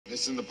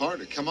It's in the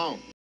party. Come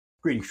on.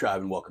 Greetings, tribe,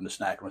 and welcome to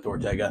Snackin with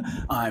Ortega.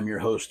 I'm your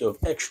host of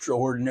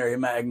extraordinary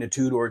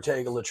magnitude,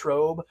 Ortega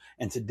LaTrobe,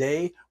 and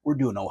today we're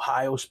doing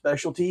Ohio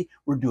specialty.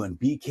 We're doing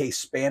BK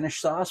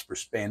Spanish sauce for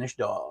Spanish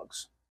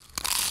dogs.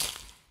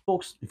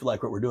 Folks, if you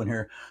like what we're doing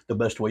here, the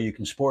best way you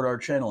can support our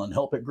channel and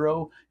help it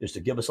grow is to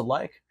give us a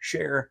like,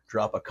 share,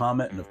 drop a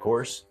comment, and of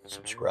course,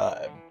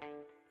 subscribe.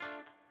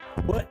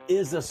 What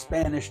is a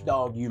Spanish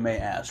dog, you may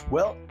ask?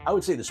 Well, I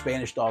would say the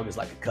Spanish dog is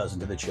like a cousin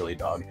to the chili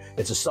dog.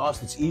 It's a sauce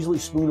that's easily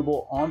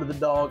spoonable onto the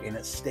dog and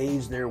it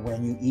stays there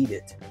when you eat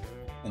it.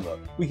 And look,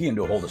 we can get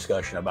into a whole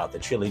discussion about the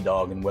chili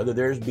dog and whether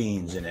there's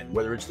beans in it,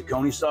 whether it's the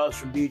Coney sauce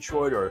from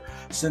Detroit or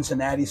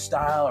Cincinnati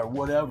style or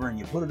whatever, and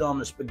you put it on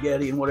the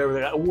spaghetti and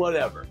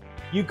whatever.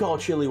 You call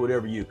chili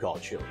whatever you call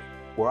chili.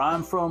 Where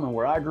I'm from and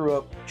where I grew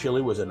up,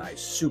 chili was a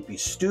nice soupy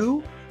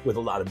stew with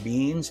a lot of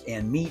beans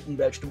and meat and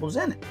vegetables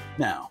in it.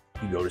 Now,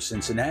 you go to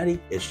Cincinnati,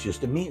 it's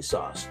just a meat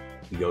sauce.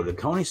 You go to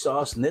Coney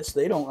sauce, and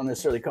they don't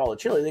necessarily call it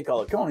chili, they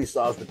call it Coney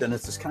sauce, but then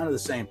it's just kind of the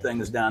same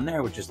thing as down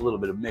there, with just a little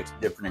bit of mixed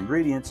different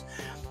ingredients.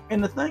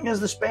 And the thing is,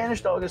 the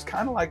Spanish dog is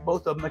kind of like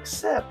both of them,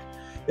 except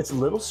it's a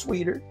little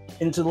sweeter,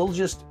 and it's a little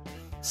just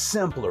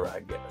simpler,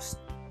 I guess.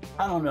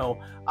 I don't know.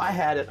 I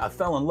had it, I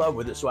fell in love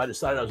with it, so I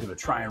decided I was going to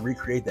try and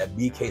recreate that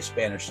BK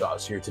Spanish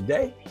sauce here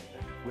today.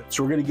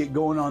 So we're going to get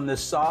going on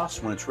this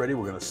sauce. When it's ready,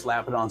 we're going to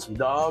slap it on some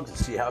dogs and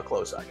see how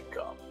close I can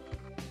come.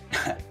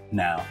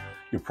 Now,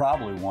 you're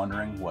probably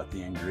wondering what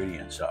the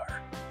ingredients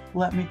are.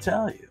 Let me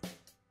tell you.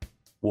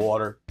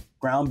 Water,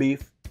 ground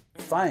beef,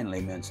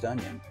 finely minced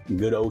onion,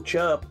 good old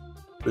chub.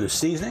 For the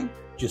seasoning,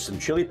 just some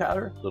chili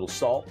powder, little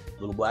salt,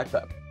 little black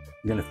pepper.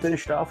 You're going to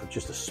finish it off with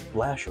just a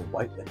splash of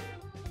white vinegar.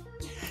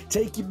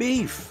 Take your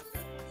beef,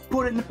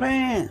 put it in the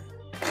pan.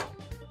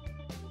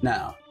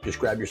 Now, just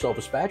grab yourself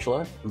a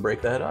spatula and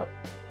break that up.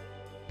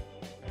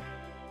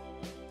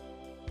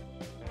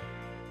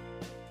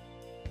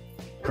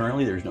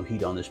 Currently, there's no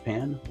heat on this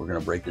pan. We're going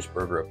to break this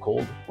burger up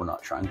cold. We're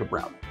not trying to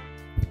brown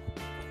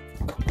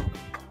it.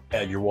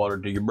 Add your water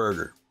to your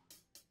burger.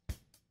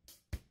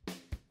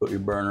 Put your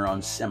burner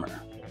on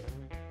simmer.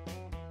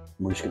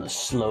 We're just going to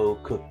slow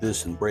cook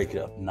this and break it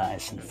up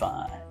nice and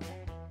fine.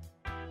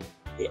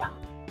 Yeah.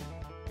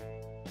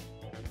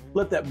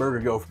 Let that burger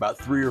go for about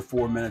 3 or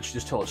 4 minutes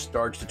just till it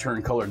starts to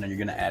turn color, and then you're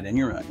going to add in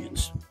your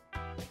onions.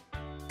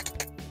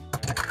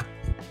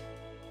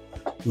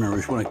 Remember,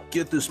 we just want to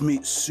get this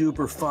meat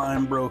super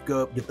fine broke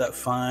up, get that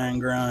fine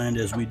grind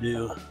as we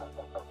do.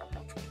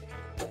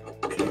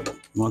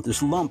 You want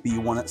this lumpy,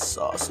 you want it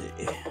saucy.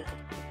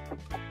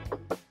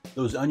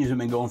 Those onions have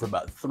been going for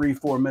about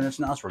 3-4 minutes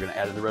now, so we're going to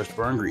add in the rest of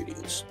our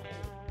ingredients.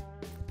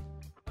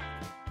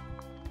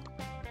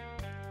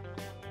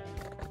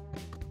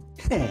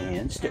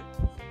 And stir.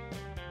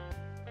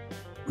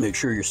 Make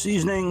sure your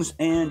seasonings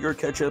and your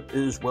ketchup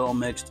is well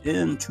mixed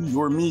into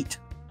your meat.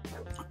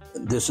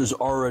 This is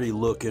already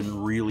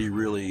looking really,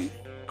 really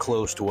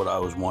close to what I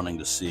was wanting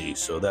to see,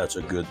 so that's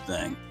a good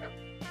thing.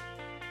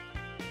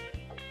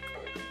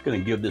 Gonna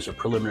give this a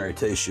preliminary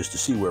taste just to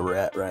see where we're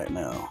at right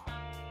now.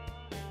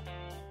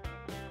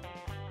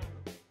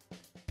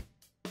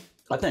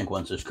 I think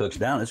once this cooks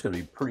down, it's gonna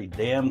be pretty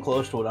damn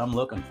close to what I'm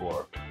looking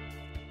for.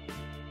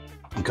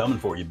 I'm coming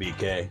for you,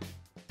 BK.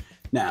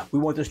 Now, we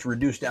want this to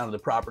reduce down to the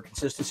proper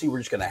consistency. We're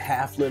just going to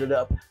half lit it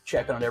up,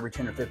 check on it every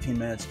 10 or 15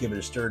 minutes, give it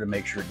a stir to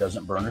make sure it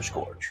doesn't burn or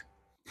scorch.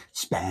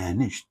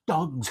 Spanish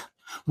dogs,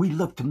 we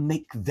love to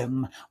make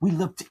them. We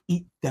love to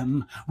eat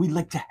them. We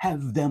like to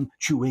have them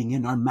chewing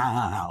in our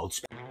mouths.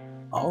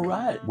 All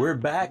right, we're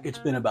back. It's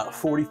been about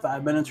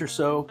 45 minutes or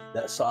so.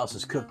 That sauce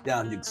is cooked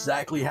down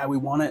exactly how we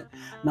want it.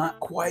 Not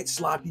quite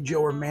sloppy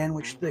Joe or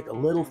manwich thick, a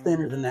little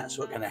thinner than that,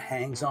 so it kind of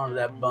hangs onto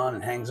that bun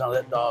and hangs onto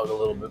that dog a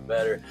little bit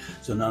better,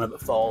 so none of it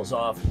falls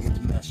off and gets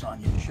a mess on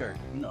your shirt.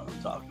 You know what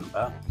I'm talking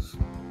about.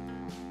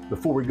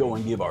 Before we go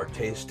and give our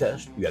taste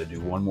test, we got to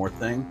do one more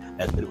thing.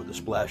 That's hit it with a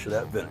splash of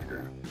that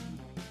vinegar,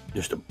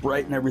 just to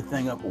brighten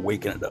everything up,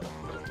 waking it up.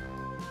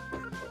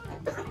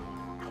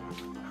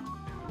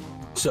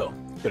 So,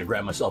 gonna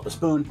grab myself a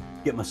spoon,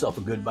 get myself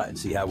a good bite, and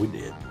see how we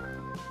did.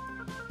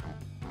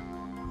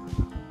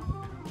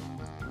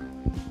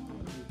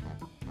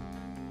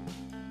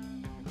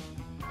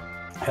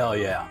 Hell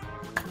yeah.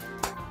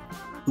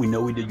 We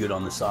know we did good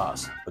on the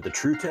sauce, but the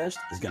true test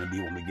is gonna be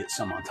when we get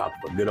some on top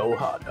of a good old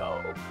hot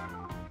dog.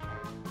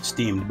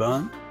 Steamed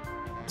bun,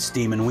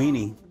 steaming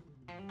weenie.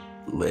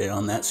 Lay it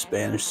on that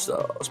Spanish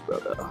sauce,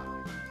 brother.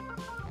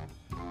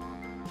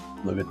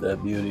 Look at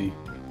that beauty.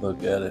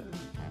 Look at it.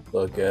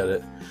 Look at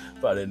it.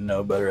 If I didn't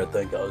know better, I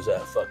think I was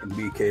at fucking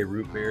BK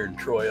Root Beer in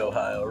Troy,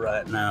 Ohio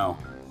right now.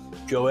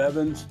 Joe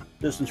Evans,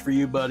 this one's for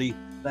you, buddy.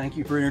 Thank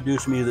you for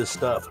introducing me to this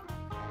stuff.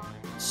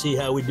 See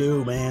how we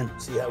do, man.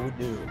 See how we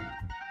do.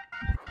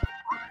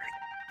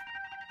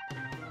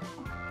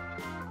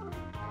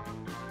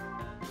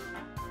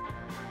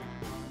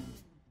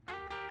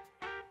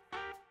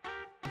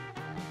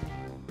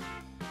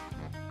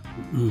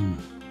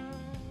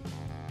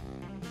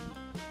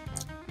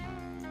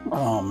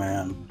 Oh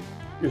man,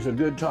 just a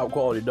good top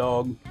quality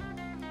dog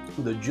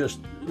with a just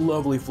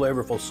lovely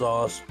flavorful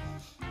sauce.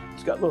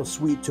 It's got a little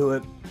sweet to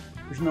it.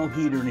 There's no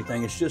heat or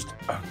anything. It's just,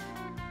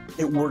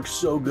 it works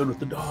so good with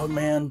the dog,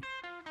 man.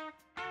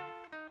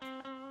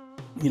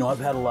 You know, I've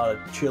had a lot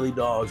of chili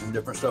dogs and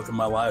different stuff in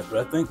my life,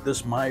 but I think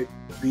this might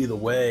be the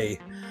way.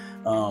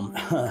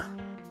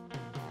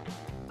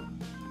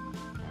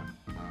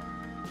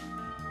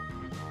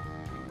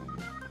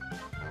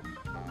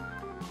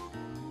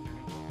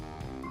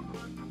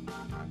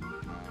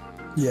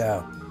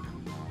 Yeah,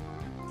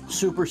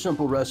 super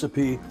simple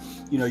recipe.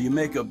 You know, you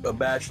make a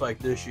batch like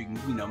this, you can,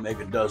 you know, make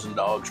a dozen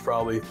dogs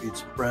probably, feed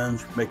some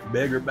friends, make a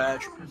bigger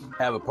batch,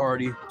 have a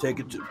party, take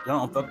it to, I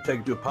don't know,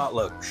 take it to a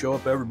potluck, show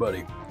up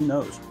everybody, who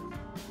knows?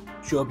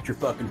 Show up at your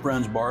fucking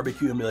friend's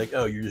barbecue and be like,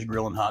 oh, you're just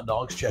grilling hot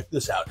dogs? Check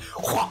this out.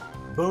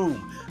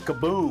 Boom,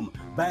 kaboom,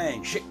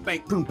 bang, shake,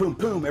 bang, boom, boom,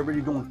 boom.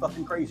 Everybody going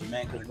fucking crazy,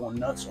 man, because they're going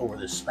nuts over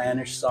this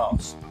Spanish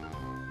sauce.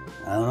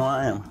 I don't know,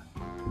 I am.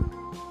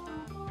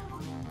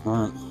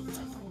 All right.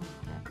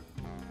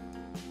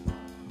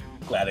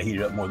 Glad I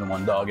heated up more than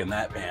one dog in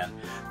that pan.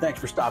 Thanks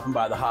for stopping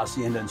by the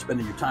Hacienda and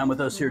spending your time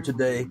with us here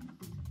today.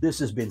 This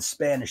has been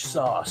Spanish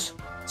Sauce,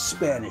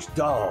 Spanish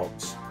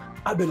Dogs.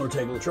 I've been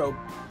Ortega LaTrobe.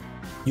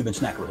 You've been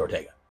snacking with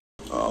Ortega.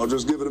 I'll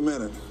just give it a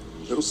minute.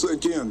 It'll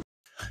sink in.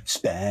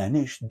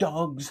 Spanish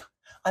dogs,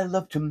 I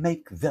love to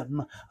make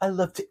them. I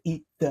love to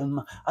eat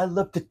them. I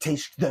love to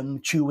taste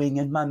them chewing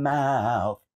in my mouth.